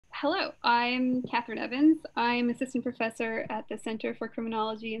Hello, I'm Catherine Evans. I'm assistant professor at the Center for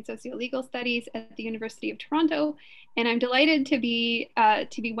Criminology and Sociolegal Studies at the University of Toronto, and I'm delighted to be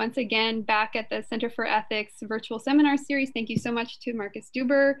once again back at the Center for Ethics virtual seminar series. Thank you so much to Marcus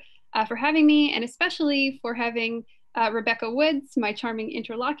Duber for having me, and especially for having Rebecca Woods, my charming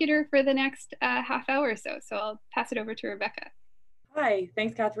interlocutor, for the next half hour or so. So I'll pass it over to Rebecca. Hi,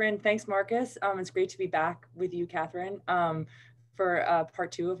 thanks, Catherine. Thanks, Marcus. It's great to be back with you, Catherine, for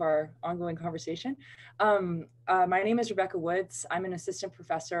part two of our ongoing conversation. My name is Rebecca Woods. I'm an assistant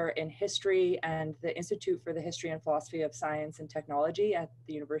professor in history and the Institute for the History and Philosophy of Science and Technology at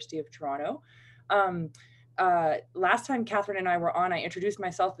the University of Toronto. Last time Catherine and I were on, I introduced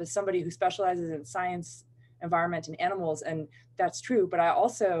myself as somebody who specializes in science, environment, and animals, and that's true, but I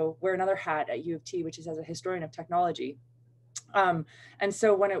also wear another hat at U of T, which is as a historian of technology. And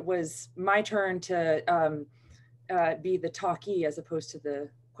so when it was my turn to be the talkie as opposed to the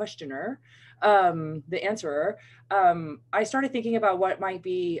questioner, the answerer, I started thinking about what might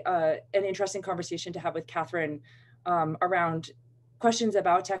be an interesting conversation to have with Catherine around questions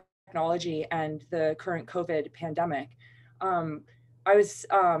about technology and the current COVID pandemic. I'm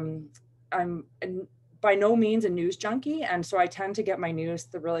by no means a news junkie, and so I tend to get my news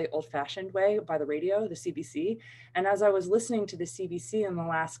the really old-fashioned way, by the radio, the CBC. And as I was listening to the CBC in the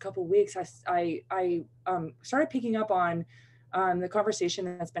last couple of weeks, I started picking up on the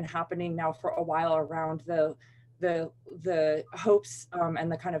conversation that's been happening now for a while around the hopes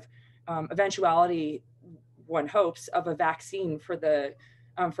and the kind of eventuality, one hopes, of a vaccine for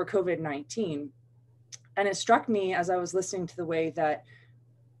COVID-19. And it struck me as I was listening to the way that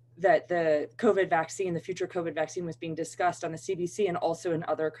the COVID vaccine, the future COVID vaccine, was being discussed on the CBC and also in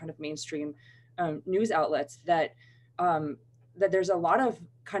other kind of mainstream news outlets, that there's a lot of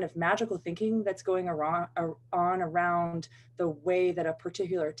kind of magical thinking that's going around the way that a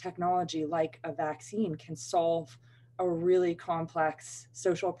particular technology like a vaccine can solve a really complex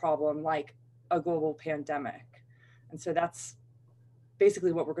social problem like a global pandemic. And so that's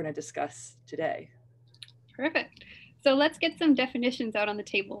basically what we're going to discuss today. Perfect. So let's get some definitions out on the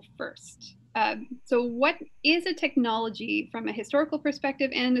table first. So what is a technology from a historical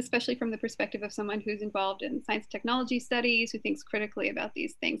perspective, and especially from the perspective of someone who's involved in science technology studies, who thinks critically about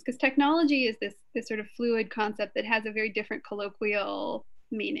these things? Because technology is this sort of fluid concept that has a very different colloquial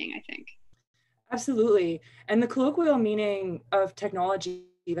meaning, I think. Absolutely. And the colloquial meaning of technology,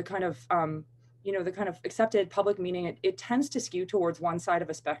 the kind of the kind of accepted public meaning, it tends to skew towards one side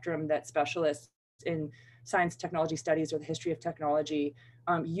of a spectrum that specialists in science technology studies or the history of technology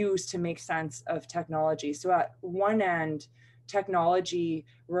use to make sense of technology. So at one end, technology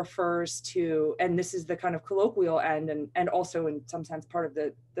refers to, and this is the kind of colloquial end, and also in some sense part of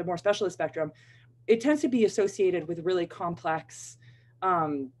the more specialist spectrum, it tends to be associated with really complex,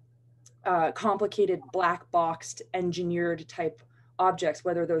 complicated, black boxed, engineered type objects,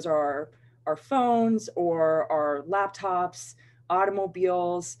 whether those are our phones or our laptops,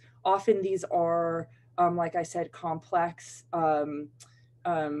 automobiles. Often these are, like I said, complex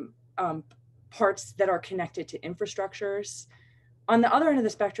parts that are connected to infrastructures. On the other end of the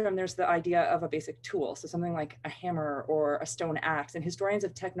spectrum, there's the idea of a basic tool. So something like a hammer or a stone axe. And historians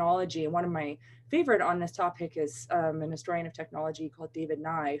of technology, and one of my favorite on this topic is an historian of technology called David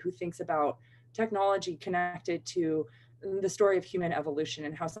Nye, who thinks about technology connected to the story of human evolution,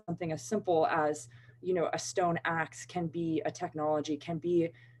 and how something as simple as, a stone axe can be a technology, can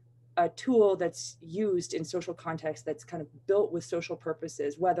be a tool that's used in social context, that's kind of built with social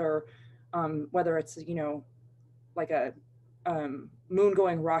purposes, whether it's, like a moon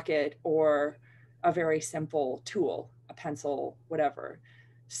going rocket or a very simple tool, a pencil, whatever.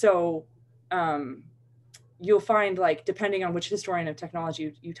 So you'll find, like, depending on which historian of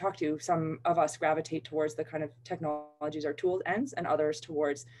technology you talk to, some of us gravitate towards the kind of technologies or tool ends, and others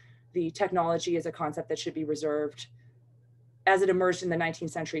towards the technology as a concept that should be reserved as it emerged in the 19th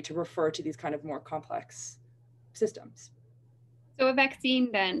century to refer to these kind of more complex systems. So a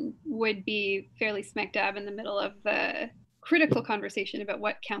vaccine then would be fairly smack dab in the middle of the critical conversation about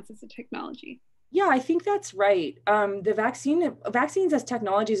what counts as a technology. Yeah, I think that's right. The vaccines as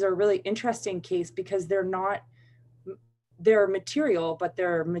technologies are a really interesting case because they're material, but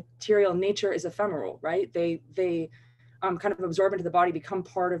their material nature is ephemeral, right? They kind of absorb into the body, become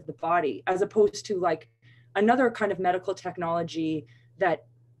part of the body, as opposed to like another kind of medical technology that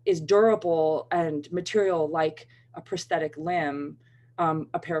is durable and material, like a prosthetic limb,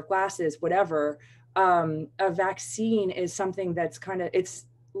 a pair of glasses, whatever. A vaccine is something that's it's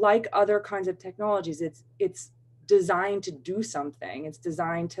like other kinds of technologies. It's designed to do something. It's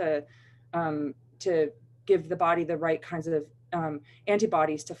designed to give the body the right kinds of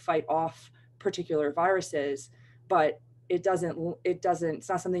antibodies to fight off particular viruses, but it's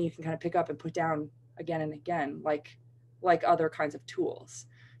not something you can kind of pick up and put down again and again, like other kinds of tools.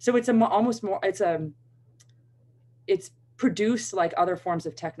 So it's it's produced like other forms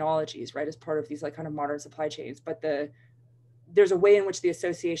of technologies, right, as part of these like kind of modern supply chains. But there's a way in which the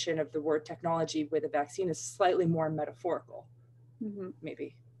association of the word technology with a vaccine is slightly more metaphorical,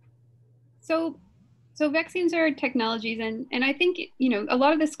 maybe. So vaccines are technologies, and I think, you know, a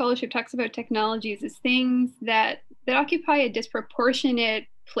lot of the scholarship talks about technologies as things that occupy a disproportionate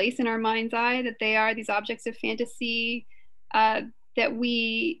place in our mind's eye, that they are these objects of fantasy, that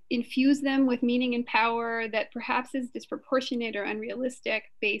we infuse them with meaning and power that perhaps is disproportionate or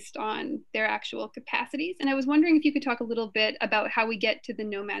unrealistic based on their actual capacities. And I was wondering if you could talk a little bit about how we get to the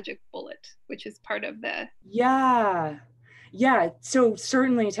no magic bullet, which is part of the... Yeah, so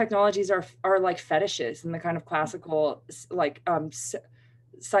certainly technologies are like fetishes in the kind of classical, like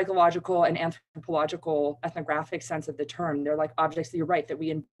psychological and anthropological ethnographic sense of the term. They're like objects, you're right, that we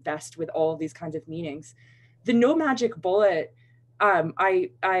invest with all of these kinds of meanings. The no magic bullet, I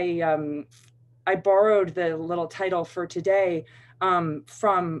borrowed the little title for today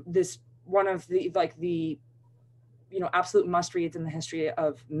from this, one of the you know, absolute must reads in the history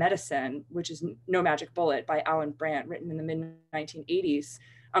of medicine, which is No Magic Bullet by Alan Brandt, written in the mid 1980s,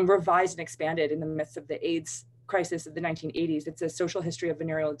 revised and expanded in the midst of the AIDS crisis of the 1980s. It's a social history of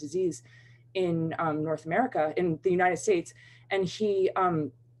venereal disease in North America, in the United States. And he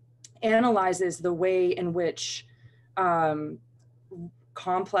analyzes the way in which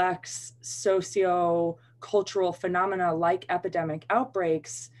complex socio-cultural phenomena like epidemic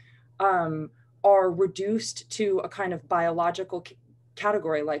outbreaks are reduced to a kind of biological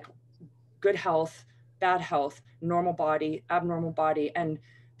category, like good health, bad health, normal body, abnormal body, and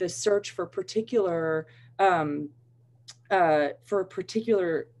the search for particular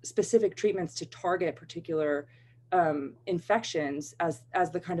specific treatments to target particular infections as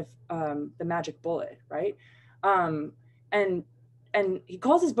the kind of the magic bullet, right? And he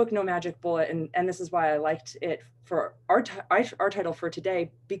calls his book No Magic Bullet, and this is why I liked it for our title for today,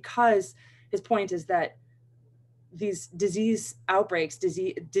 because his point is that these disease outbreaks,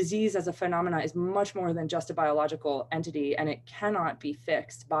 disease as a phenomena is much more than just a biological entity, and it cannot be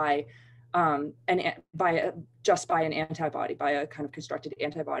fixed by just by an antibody, by a kind of constructed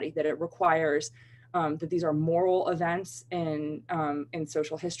antibody. That it requires that these are moral events in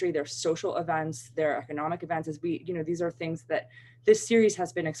social history. They're social events, they're economic events. As we, you know, these are things that this series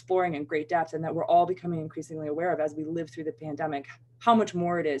has been exploring in great depth, and that we're all becoming increasingly aware of as we live through the pandemic, how much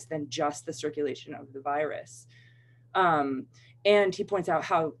more it is than just the circulation of the virus. And he points out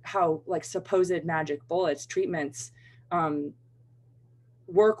how like supposed magic bullets, treatments,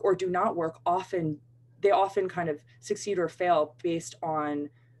 work or do not work. They often kind of succeed or fail based on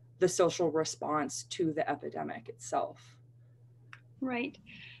the social response to the epidemic itself. Right.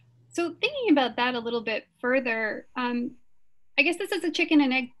 So thinking about that a little bit further, I guess this is a chicken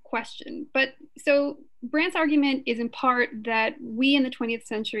and egg question, but so Brandt's argument is in part that we in the 20th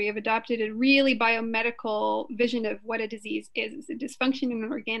century have adopted a really biomedical vision of what a disease is. It's a dysfunction in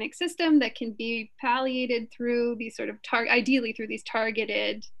an organic system that can be palliated through these sort of ideally through these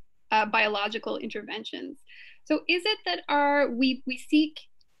targeted biological interventions. So is it that we seek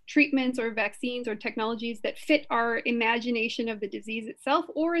treatments or vaccines or technologies that fit our imagination of the disease itself,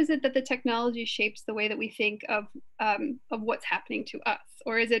 or is it that the technology shapes the way that we think of what's happening to us,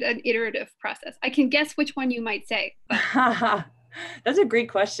 or is it an iterative process? I can guess which one you might say. That's a great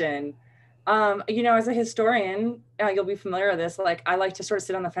question. You know, as a historian, you'll be familiar with this. Like, I like to sort of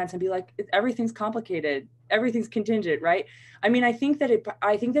sit on the fence and be like, everything's complicated, everything's contingent, right? I mean, I think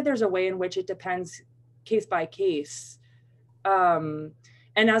that there's a way in which it depends case by case.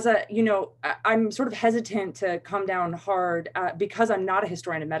 And as a, you know, I'm sort of hesitant to come down hard because I'm not a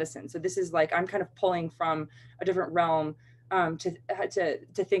historian of medicine. So this is like, I'm kind of pulling from a different realm to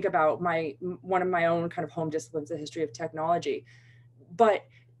think about one of my own kind of home disciplines, the history of technology. But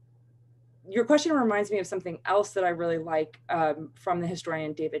your question reminds me of something else that I really like from the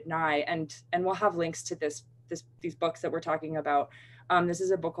historian David Nye, and we'll have links to these books that we're talking about. This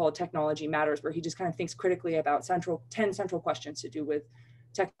is a book called Technology Matters, where he just kind of thinks critically about 10 central questions to do with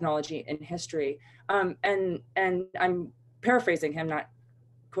technology in history. And I'm paraphrasing him, not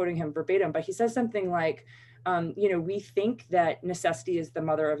quoting him verbatim, but he says something like, you know, we think that necessity is the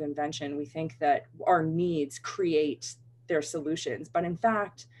mother of invention. We think that our needs create their solutions. But in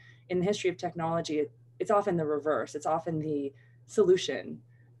fact, in the history of technology, it's often the reverse. It's often the solution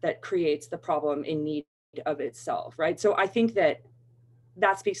that creates the problem in need of itself, right? So I think that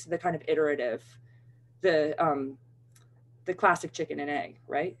speaks to the kind of iterative, the classic chicken and egg,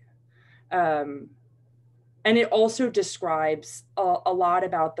 right? And it also describes a lot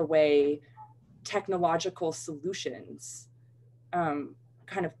about the way technological solutions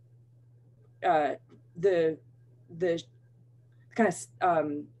kind of the kind of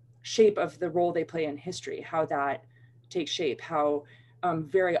shape of the role they play in history, how that takes shape, how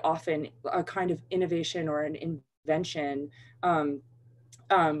very often a kind of innovation or an invention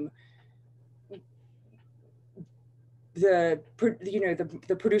the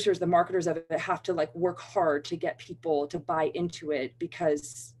producers, the marketers of it have to like work hard to get people to buy into it,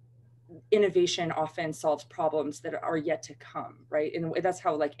 because innovation often solves problems that are yet to come, right? And that's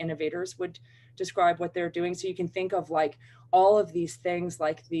how like innovators would describe what they're doing. So you can think of like all of these things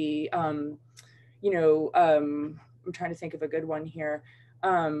like the I'm trying to think of a good one here.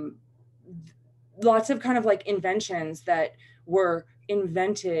 Lots of kind of like inventions that were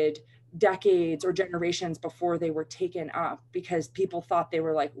invented decades or generations before they were taken up, because people thought they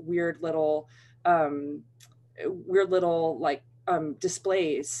were like weird little like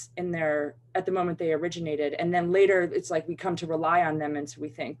displays in there at the moment they originated. And then later it's like we come to rely on them, and so we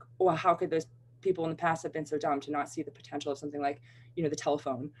think, well, how could those people in the past have been so dumb to not see the potential of something like, the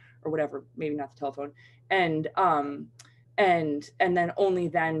telephone or whatever, maybe not the telephone. And then only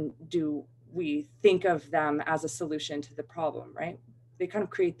then do we think of them as a solution to the problem, right? They kind of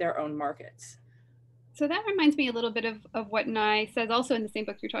create their own markets. So that reminds me a little bit of what Nye says also in the same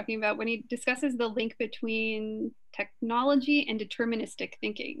book you're talking about, when he discusses the link between technology and deterministic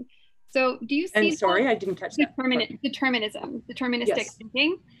thinking. So do you see— And sorry, I didn't catch that. Deterministic Yes.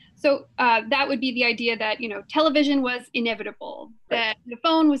 thinking. So that would be the idea that, television was inevitable, that the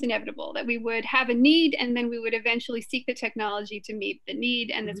phone was inevitable, that we would have a need and then we would eventually seek the technology to meet the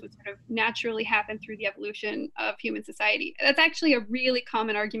need. And this would sort of naturally happen through the evolution of human society. That's actually a really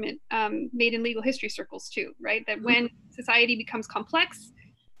common argument made in legal history circles too, right? That when society becomes complex,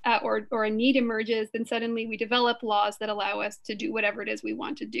 or a need emerges, then suddenly we develop laws that allow us to do whatever it is we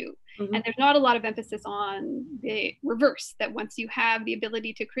want to do. And there's not a lot of emphasis on the reverse, that once you have the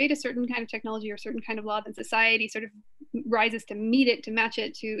ability to create a certain kind of technology or a certain kind of law, then society sort of rises to meet it, to match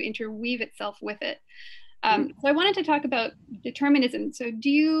it, to interweave itself with it. So I wanted to talk about determinism. So do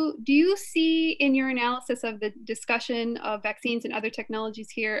you see in your analysis of the discussion of vaccines and other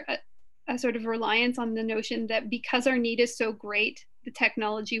technologies here a sort of reliance on the notion that because our need is so great, the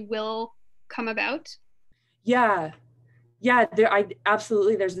technology will come about? Yeah,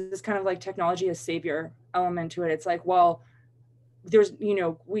 absolutely. There's this kind of like technology as savior element to it. It's like, well, there's,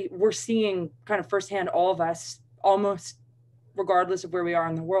 we're seeing kind of firsthand, all of us, almost regardless of where we are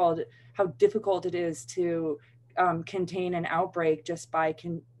in the world, how difficult it is to contain an outbreak just by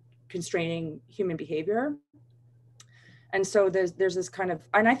constraining human behavior. And so there's this kind of,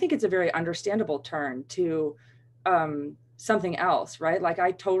 and I think it's a very understandable turn to something else, right? Like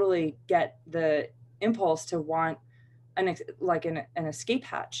I totally get the impulse to want an escape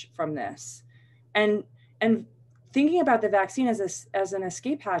hatch from this, and thinking about the vaccine as an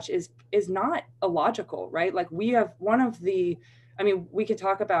escape hatch is not illogical, right? Like we have one of the, I mean, we could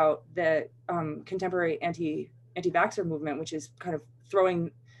talk about the contemporary anti-vaxxer movement, which is kind of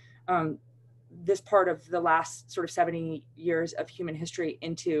throwing this part of the last sort of 70 years of human history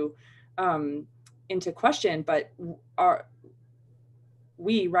into question. But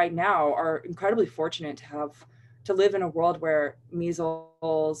we right now are incredibly fortunate to live in a world where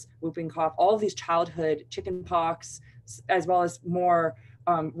measles, whooping cough, all of these childhood chickenpox, as well as more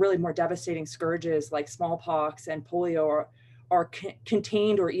really more devastating scourges like smallpox and polio are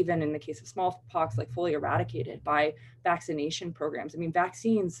contained, or even in the case of smallpox, like fully eradicated by vaccination programs. I mean,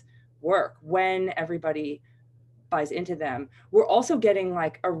 vaccines work when everybody buys into them. We're also getting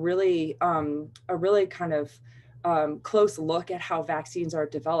like a really kind of close look at how vaccines are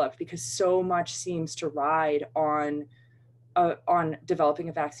developed, because so much seems to ride on developing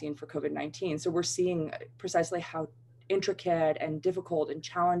a vaccine for COVID-19. So we're seeing precisely how intricate and difficult and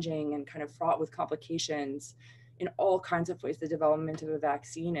challenging and kind of fraught with complications in all kinds of ways the development of a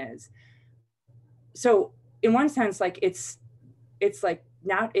vaccine is. So in one sense, like it's like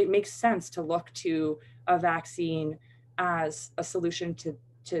now it makes sense to look to a vaccine as a solution to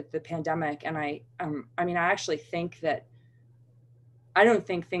the pandemic. And I actually think that I don't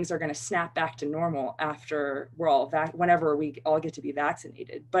think things are going to snap back to normal after we're all whenever we all get to be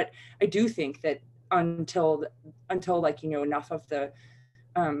vaccinated. But I do think that until like, enough of the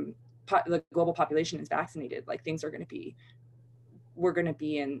global population is vaccinated, like things are going to be, we're going to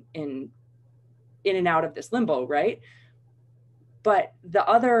be in and out of this limbo, right? But the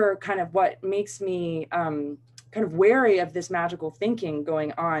other kind of what makes me kind of wary of this magical thinking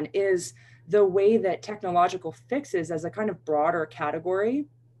going on is the way that technological fixes as a kind of broader category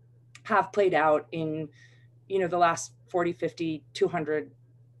have played out in, the last 40, 50, 200,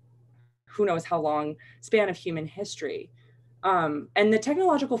 who knows how long span of human history. And the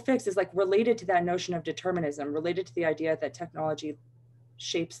technological fix is like related to that notion of determinism, related to the idea that technology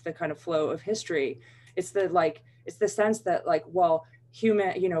shapes the kind of flow of history. It's the sense that like, well,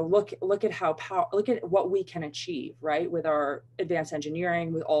 human, look at what we can achieve, right? With our advanced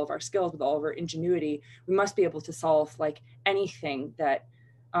engineering, with all of our skills, with all of our ingenuity, we must be able to solve like anything that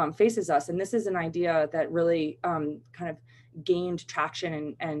faces us. And this is an idea that really kind of gained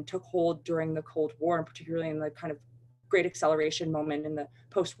traction and took hold during the Cold War, and particularly in the kind of great acceleration moment in the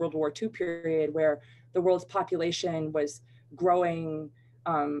post-World War II period, where the world's population was growing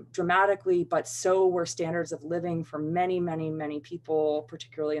dramatically, but so were standards of living for many, many, many people,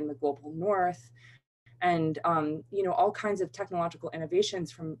 particularly in the global north. And, all kinds of technological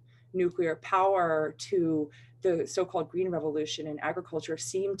innovations, from nuclear power to the so-called green revolution in agriculture,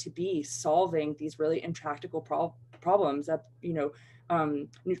 seem to be solving these really intractable problems of,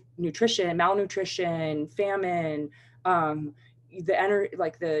 nutrition, malnutrition, famine, the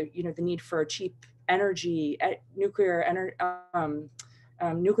need for cheap energy, nuclear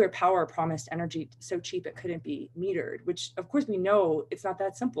power promised energy so cheap it couldn't be metered, which of course we know it's not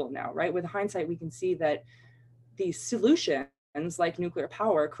that simple now, right? With hindsight, we can see that these solutions like nuclear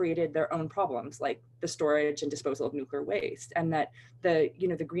power created their own problems, like the storage and disposal of nuclear waste, and that the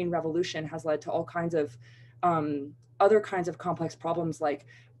green revolution has led to all kinds of other kinds of complex problems, like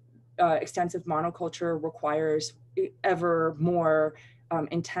extensive monoculture requires ever more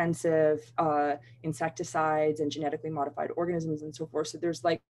intensive insecticides and genetically modified organisms and so forth. So there's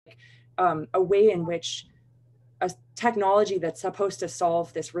like a way in which a technology that's supposed to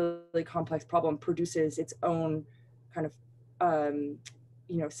solve this really complex problem produces its own kind of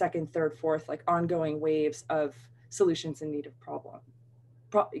second, third, fourth, like ongoing waves of solutions in need of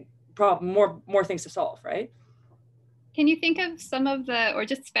more things to solve, right? Can you think of some of or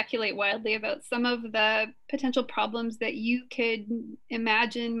just speculate wildly about some of the potential problems that you could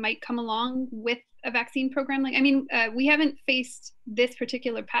imagine might come along with a vaccine program? We haven't faced this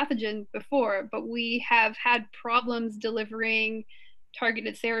particular pathogen before, but we have had problems delivering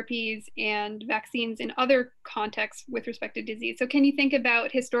targeted therapies and vaccines in other contexts with respect to disease. So can you think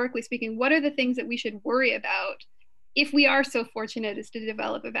about, historically speaking, what are the things that we should worry about if we are so fortunate as to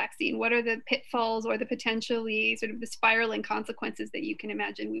develop a vaccine? What are the pitfalls or the potentially sort of the spiraling consequences that you can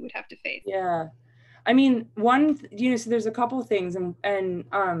imagine we would have to face? Yeah. I mean, one, so there's a couple of things, and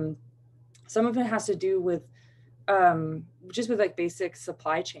some of it has to do with just with like basic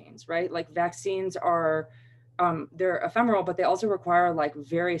supply chains, right? Like vaccines are, they're ephemeral, but they also require like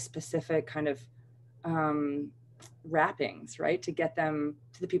very specific kind of wrappings, right? To get them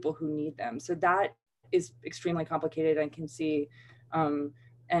to the people who need them. So that is extremely complicated. I can see, and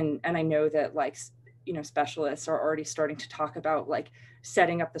I know that like, specialists are already starting to talk about like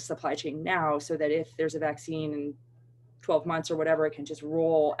setting up the supply chain now so that if there's a vaccine in 12 months or whatever, it can just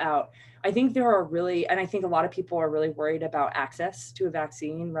roll out. I think and I think a lot of people are really worried about access to a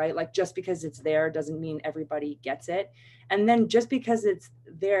vaccine, right? Like just because it's there doesn't mean everybody gets it. And then just because it's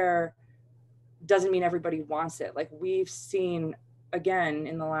there doesn't mean everybody wants it. Like we've seen, again,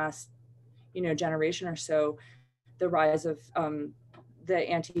 in the last, generation or so, the rise of the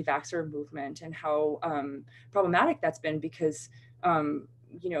anti-vaxxer movement and how problematic that's been, because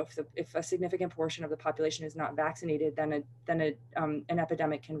if a significant portion of the population is not vaccinated, then an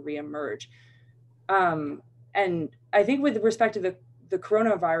epidemic can reemerge. And I think with respect to the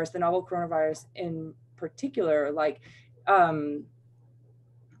coronavirus, the novel coronavirus in particular, like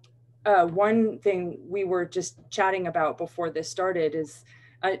one thing we were just chatting about before this started is,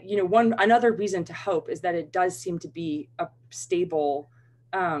 another reason to hope is that it does seem to be a stable,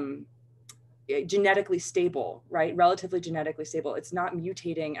 genetically stable, right? Relatively genetically stable. It's not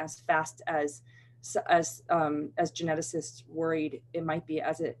mutating as fast as geneticists worried it might be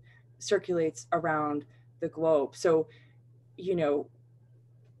as it circulates around the globe. So,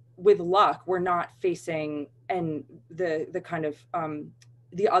 with luck, we're not facing the kind of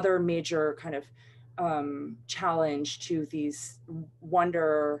the other major kind of challenge to these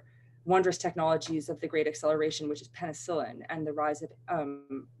wondrous technologies of the Great Acceleration, which is penicillin and the rise of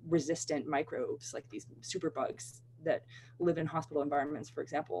resistant microbes, like these superbugs that live in hospital environments, for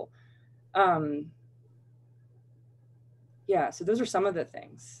example. So those are some of the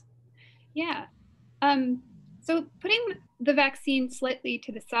things. Yeah. So putting the vaccine slightly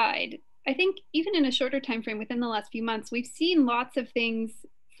to the side, I think even in a shorter time frame within the last few months, we've seen lots of things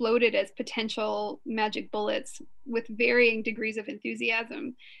floated as potential magic bullets with varying degrees of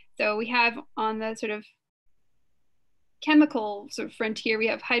enthusiasm. So we have on the sort of chemical sort of frontier, we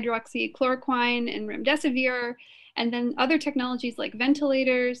have hydroxychloroquine and remdesivir, and then other technologies like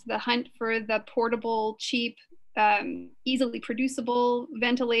ventilators, the hunt for the portable, cheap, easily producible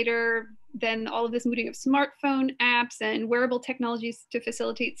ventilator, then all of this moving of smartphone apps and wearable technologies to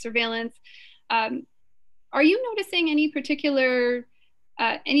facilitate surveillance. Are you noticing any particular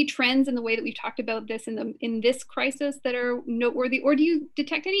any trends in the way that we've talked about this in this crisis that are noteworthy, or do you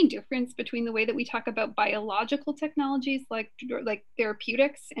detect any difference between the way that we talk about biological technologies like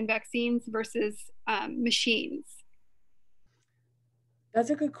therapeutics and vaccines versus machines? That's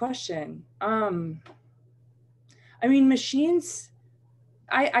a good question. I mean, machines.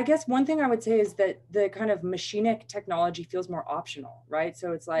 I guess one thing I would say is that the kind of machinic technology feels more optional, right?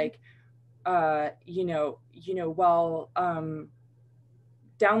 So it's like, well,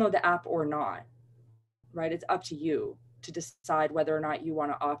 download the app or not, right? It's up to you to decide whether or not you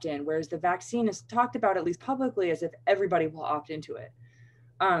want to opt in. Whereas the vaccine is talked about, at least publicly, as if everybody will opt into it.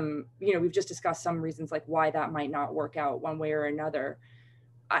 We've just discussed some reasons like why that might not work out one way or another.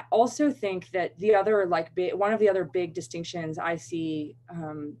 I also think that one of the other big distinctions I see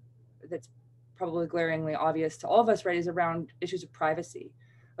that's probably glaringly obvious to all of us, right, is around issues of privacy.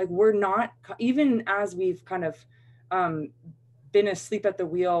 Like we're not, even as we've kind of been asleep at the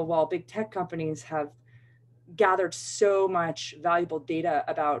wheel while big tech companies have gathered so much valuable data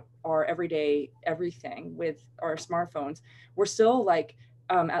about our everyday everything with our smartphones, we're still like,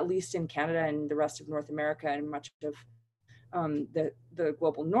 at least in Canada and the rest of North America and much of the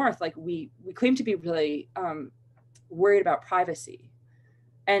global north, like we claim to be really worried about privacy,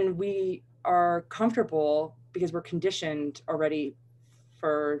 and we are comfortable because we're conditioned already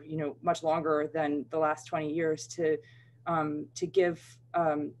for much longer than the last 20 years to give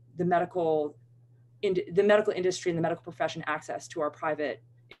the medical industry and the medical profession access to our private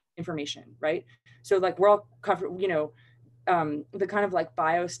information, right? So like we're all comfortable, the kind of like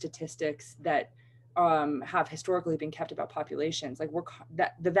biostatistics that have historically been kept about populations, like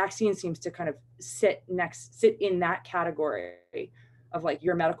that the vaccine seems to kind of sit in that category of like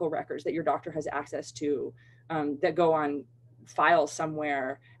your medical records that your doctor has access to, that go on file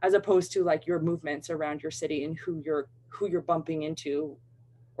somewhere, as opposed to like your movements around your city and who you're bumping into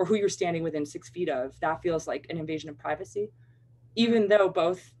or who you're standing within 6 feet of. That feels like an invasion of privacy, even though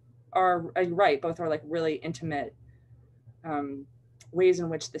both are like really intimate ways in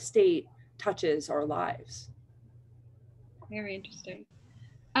which the state touches our lives. Very interesting.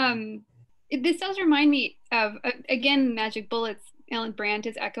 This does remind me of, again, Magic Bullets. Alan Brandt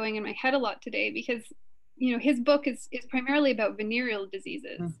is echoing in my head a lot today because, his book is primarily about venereal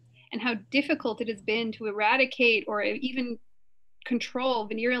diseases and how difficult it has been to eradicate or even control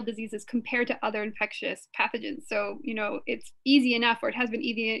venereal diseases compared to other infectious pathogens. So, it's easy enough, or it has been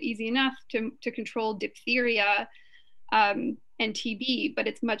easy enough to control diphtheria and TB, but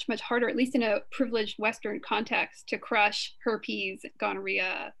it's much, much harder, at least in a privileged Western context, to crush herpes,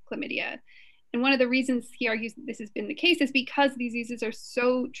 gonorrhea, chlamydia. And one of the reasons he argues that this has been the case is because these diseases are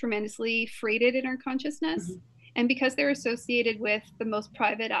so tremendously freighted in our consciousness, and because they're associated with the most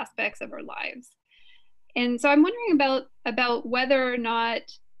private aspects of our lives. And so I'm wondering about whether or not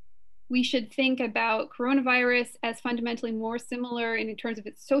we should think about coronavirus as fundamentally more similar in terms of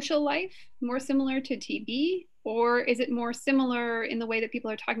its social life, more similar to TB, or is it more similar in the way that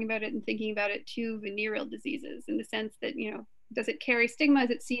people are talking about it and thinking about it to venereal diseases, in the sense that, does it carry stigma? Is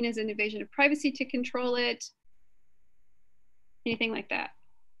it seen as an invasion of privacy to control it? Anything like that?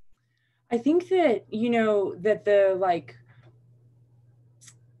 I think that,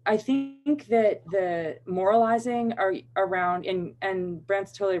 I think that the moralizing around, and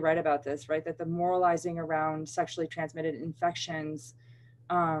Brandt's totally right about this, right? That the moralizing around sexually transmitted infections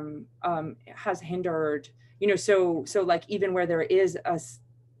has hindered, so like even where there is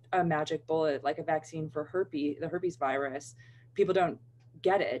a magic bullet, like a vaccine for the herpes virus, people don't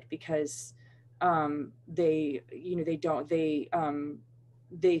get it because the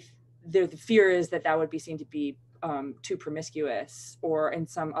fear is that would be seen to be too promiscuous or in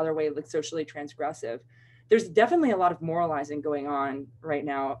some other way like socially transgressive. There's definitely a lot of moralizing going on right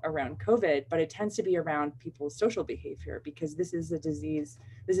now around COVID, but it tends to be around people's social behavior, because this is a disease,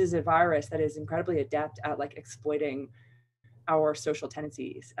 this is a virus that is incredibly adept at like exploiting our social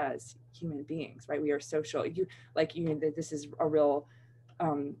tendencies as human beings, right? We are social. This is a real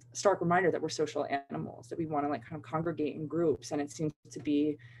stark reminder that we're social animals, that we want to like kind of congregate in groups, and it seems to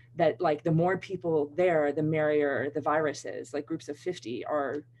be that like the more people there, the merrier the virus is. Like groups of 50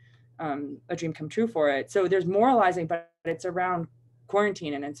 are a dream come true for it. So there's moralizing, but it's around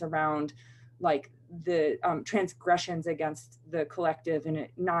quarantine, and it's around like transgressions against the collective, and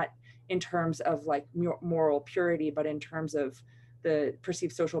not in terms of like moral purity, but in terms of the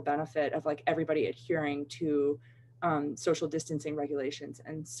perceived social benefit of like everybody adhering to social distancing regulations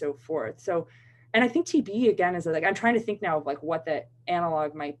and so forth. So, and I think TB again is like, I'm trying to think now of like what the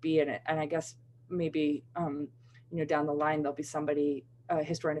analog might be in it. And I guess maybe, down the line, there'll be somebody, a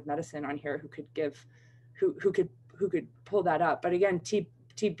historian of medicine on here who could give, who could pull that up. But again,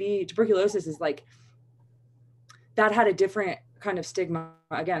 TB, tuberculosis is like, that had a different kind of stigma.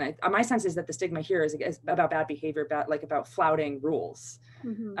 Again, my sense is that the stigma here is about bad behavior, about flouting rules,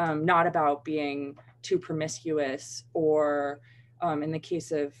 not about being too promiscuous, or in the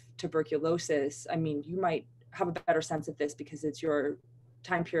case of tuberculosis, I mean, you might have a better sense of this because it's your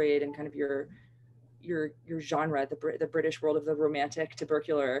time period and kind of your genre, the British world of the romantic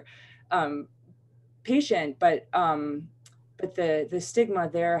tubercular patient, but the stigma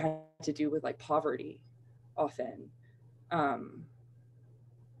there had to do with like poverty often.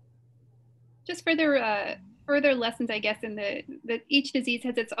 Just further lessons, I guess, in that each disease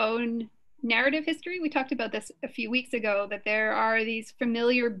has its own narrative history. We talked about this a few weeks ago, that there are these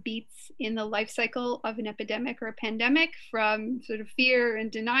familiar beats in the life cycle of an epidemic or a pandemic, from sort of fear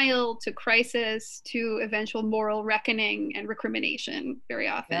and denial to crisis to eventual moral reckoning and recrimination very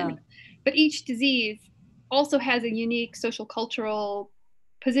often. Yeah. But each disease also has a unique social cultural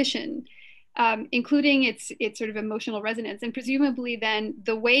position, including its sort of emotional resonance. And presumably then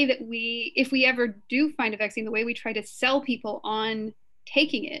the way that if we ever do find a vaccine, the way we try to sell people on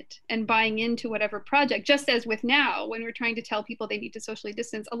taking it and buying into whatever project, just as with now, when we're trying to tell people they need to socially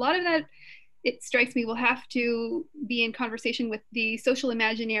distance, a lot of that, it strikes me, will have to be in conversation with the social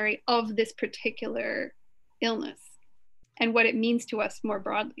imaginary of this particular illness and what it means to us more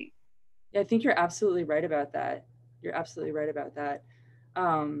broadly. Yeah, I think you're absolutely right about that. You're absolutely right about that.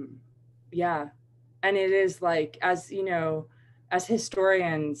 Yeah. And it is like, as you know, as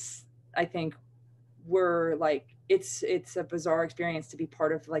historians, I think we're like, it's a bizarre experience to be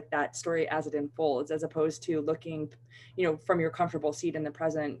part of like that story as it unfolds, as opposed to looking, from your comfortable seat in the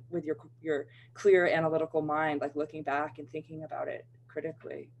present with your clear analytical mind, like looking back and thinking about it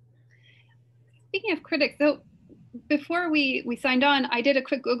critically. Speaking of critics, though, before we signed on, I did a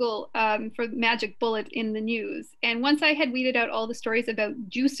quick Google for Magic Bullet in the news. And once I had weeded out all the stories about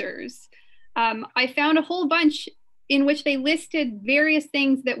juicers, I found a whole bunch in which they listed various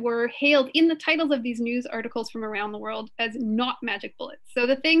things that were hailed in the titles of these news articles from around the world as not magic bullets. So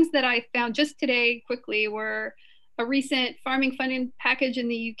the things that I found just today quickly were a recent farming funding package in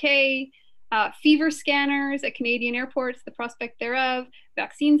the UK, fever scanners at Canadian airports, the prospect thereof,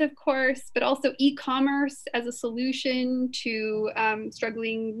 vaccines, of course, but also e-commerce as a solution to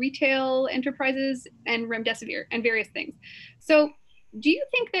struggling retail enterprises, and remdesivir and various things. So do you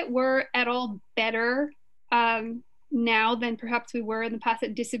think that we're at all better now than perhaps we were in the past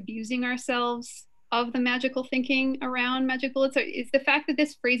at disabusing ourselves of the magical thinking around magic bullets? Or is the fact that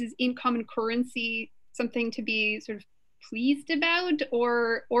this phrase is in common currency something to be sort of pleased about,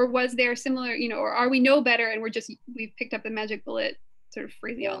 or was there similar, or are we no better and we've picked up the magic bullet sort of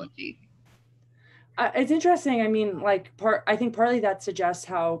phraseology? It's interesting. I mean, I think partly that suggests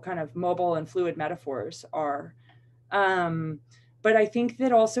how kind of mobile and fluid metaphors are. But I think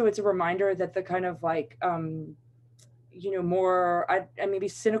that also it's a reminder that the kind of like, more, and maybe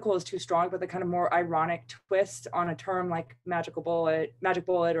cynical is too strong, but the kind of more ironic twist on a term like magic bullet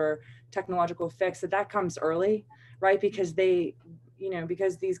or technological fix, that comes early, right? Because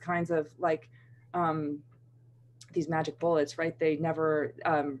because these kinds of like, these magic bullets, right? They never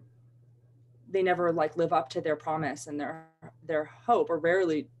like live up to their promise and their hope, or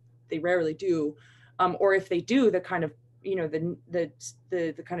they rarely do. Or if they do, the kind of,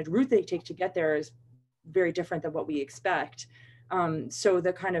 the kind of route they take to get there is very different than what we expect. So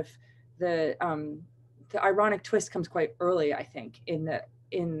the kind of the ironic twist comes quite early, I think, in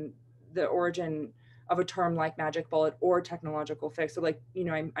the origin of a term like magic bullet or technological fix. So like,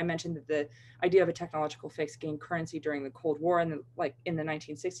 I mentioned that the idea of a technological fix gained currency during the Cold War and in the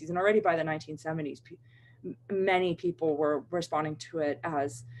 1960s, and already by the 1970s, many people were responding to it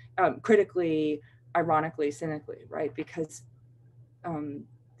as critically, ironically, cynically, right? Because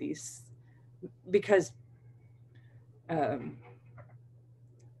because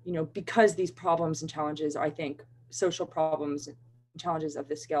these problems and challenges, I think social problems and challenges of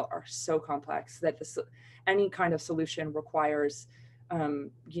this scale are so complex that any kind of solution requires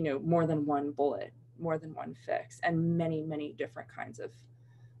more than one bullet, more than one fix, and many, many different kinds of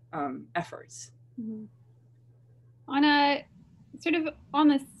efforts. Mm-hmm. On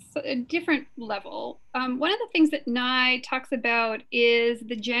the a different level. One of the things that Nye talks about is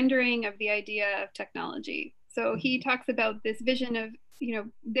the gendering of the idea of technology. So he talks about this vision of,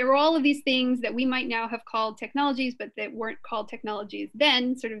 there were all of these things that we might now have called technologies, but that weren't called technologies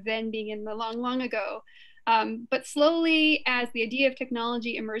then, sort of then being in the long, long ago. But slowly, as the idea of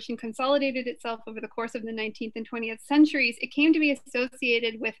technology emerged and consolidated itself over the course of the 19th and 20th centuries, it came to be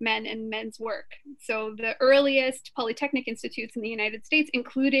associated with men and men's work. So the earliest polytechnic institutes in the United States,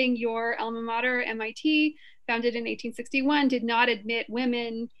 including your alma mater, MIT, founded in 1861, did not admit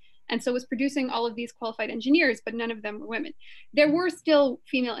women, and so was producing all of these qualified engineers, but none of them were women. There were still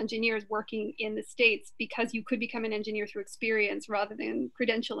female engineers working in the States because you could become an engineer through experience rather than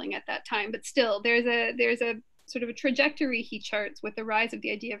credentialing at that time. But still, there's a sort of a trajectory he charts with the rise of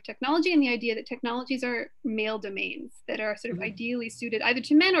the idea of technology and the idea that technologies are male domains that are sort of ideally suited either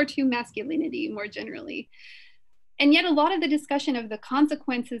to men or to masculinity more generally. And yet a lot of the discussion of the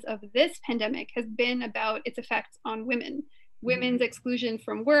consequences of this pandemic has been about its effects on women. Women's exclusion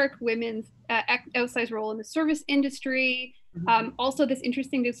from work, women's outsized role in the service industry. Also this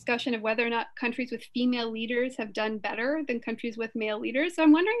interesting discussion of whether or not countries with female leaders have done better than countries with male leaders. So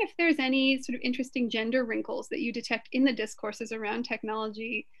I'm wondering if there's any sort of interesting gender wrinkles that you detect in the discourses around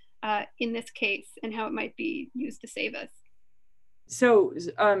technology in this case and how it might be used to save us. So,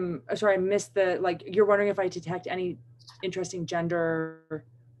 sorry, I missed you're wondering if I detect any interesting gender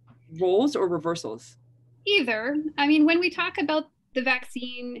roles or reversals? Either. I mean, when we talk about the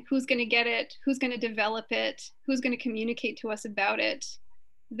vaccine, who's going to get it, who's going to develop it, who's going to communicate to us about it,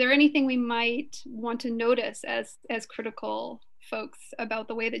 is there anything we might want to notice as critical folks about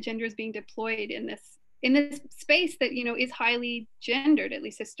the way that gender is being deployed in this space that is highly gendered, at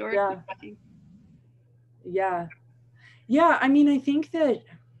least historically? Yeah. I mean, I think that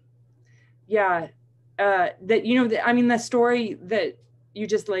the story that you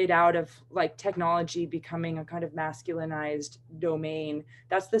just laid out of like technology becoming a kind of masculinized domain,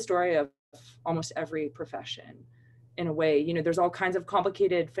 that's the story of almost every profession in a way. There's all kinds of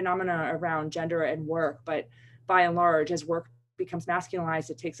complicated phenomena around gender and work, but by and large, as work becomes masculinized,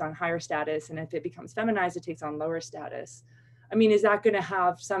 it takes on higher status, and if it becomes feminized, it takes on lower status. I mean, is that going to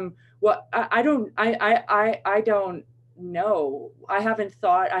have some, I don't know. I hadn't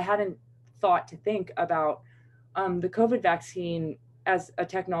thought to think about the COVID vaccine as a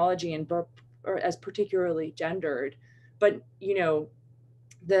technology or as particularly gendered, but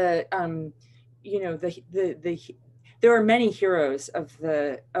there are many heroes of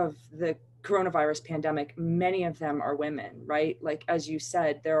the coronavirus pandemic. Many of them are women, right? Like, as you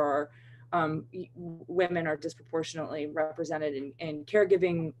said, there are women are disproportionately represented in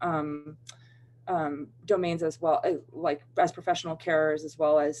caregiving domains as well, like as professional carers, as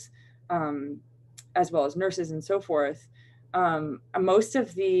well as nurses and so forth. Most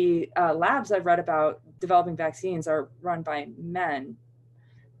of the labs I've read about developing vaccines are run by men,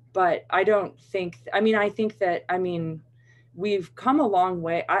 but I think that we've come a long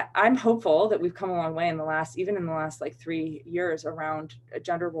way. I'm hopeful that we've come a long way in the last like 3 years around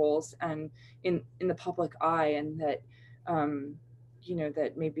gender roles and in the public eye, and that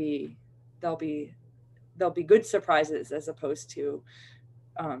that maybe there'll be good surprises as opposed to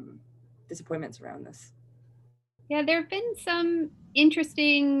disappointments around this. Yeah, there have been some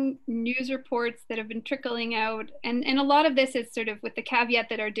interesting news reports that have been trickling out, and a lot of this is sort of with the caveat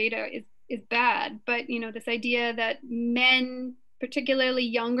that our data is bad, but this idea that men, particularly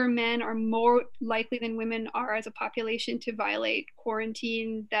younger men, are more likely than women are as a population to violate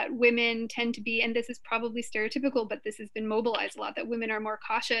quarantine, that women tend to be, and this is probably stereotypical, but this has been mobilized a lot, that women are more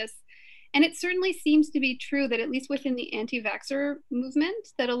cautious. And it certainly seems to be true that, at least within the anti-vaxxer movement,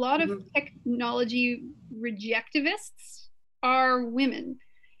 that a lot of technology rejectivists are women.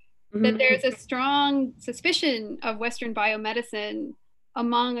 That there's a strong suspicion of Western biomedicine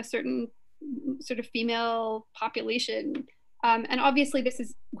among a certain sort of female population. And obviously this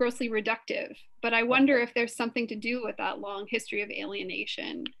is grossly reductive, but I wonder if there's something to do with that long history of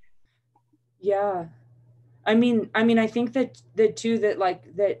alienation. Yeah. I think that that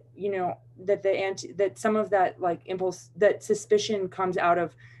some of that like impulse, that suspicion comes out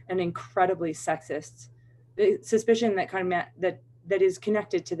of an incredibly sexist suspicion that that is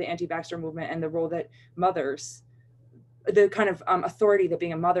connected to the anti-vaxxer movement and the role that mothers, the kind of authority that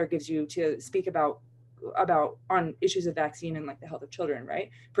being a mother gives you to speak about on issues of vaccine and like the health of children, right?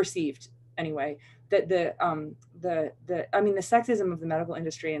 Perceived anyway. That the sexism of the medical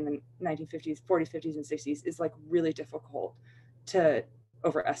industry in the 1950s, 40s, 50s, and 60s is like really difficult to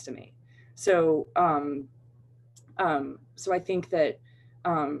overestimate. So, so I think that,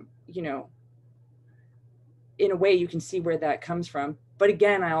 in a way you can see where that comes from, But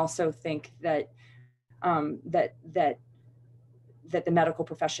again, I also think that that the medical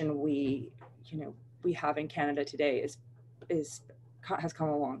profession we have in Canada today has come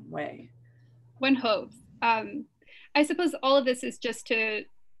a long way. One hopes. I suppose all of this is just to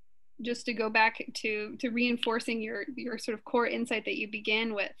go back to reinforcing your sort of core insight that you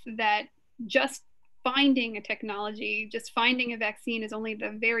began with, that just finding a technology, just finding a vaccine is only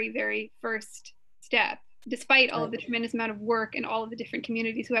the very, very first step, despite all of the tremendous amount of work and all of the different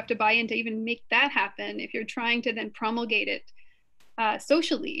communities who have to buy in to even make that happen. If you're trying to then promulgate it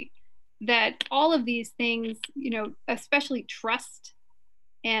socially, that all of these things, especially trust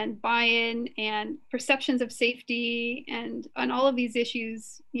and buy-in and perceptions of safety and on all of these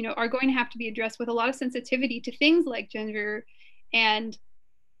issues, are going to have to be addressed with a lot of sensitivity to things like gender and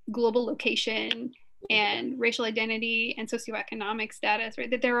global location and racial identity and socioeconomic status,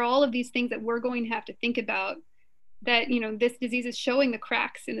 right? That there are all of these things that we're going to have to think about, that, this disease is showing the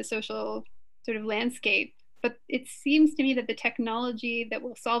cracks in the social sort of landscape. But it seems to me that the technology that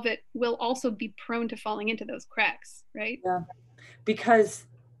will solve it will also be prone to falling into those cracks, right? Yeah, because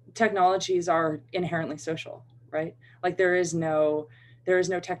technologies are inherently social, right? Like there is no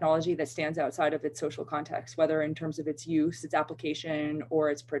technology that stands outside of its social context, whether in terms of its use, its application, or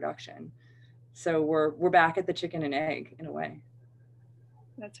its production. So we're back at the chicken and egg in a way.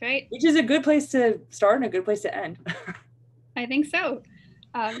 That's right. Which is a good place to start and a good place to end. I think so.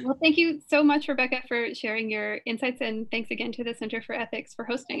 Well, thank you so much, Rebecca, for sharing your insights, and thanks again to the Center for Ethics for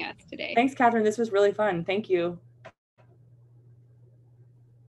hosting us today. Thanks, Catherine. This was really fun. Thank you.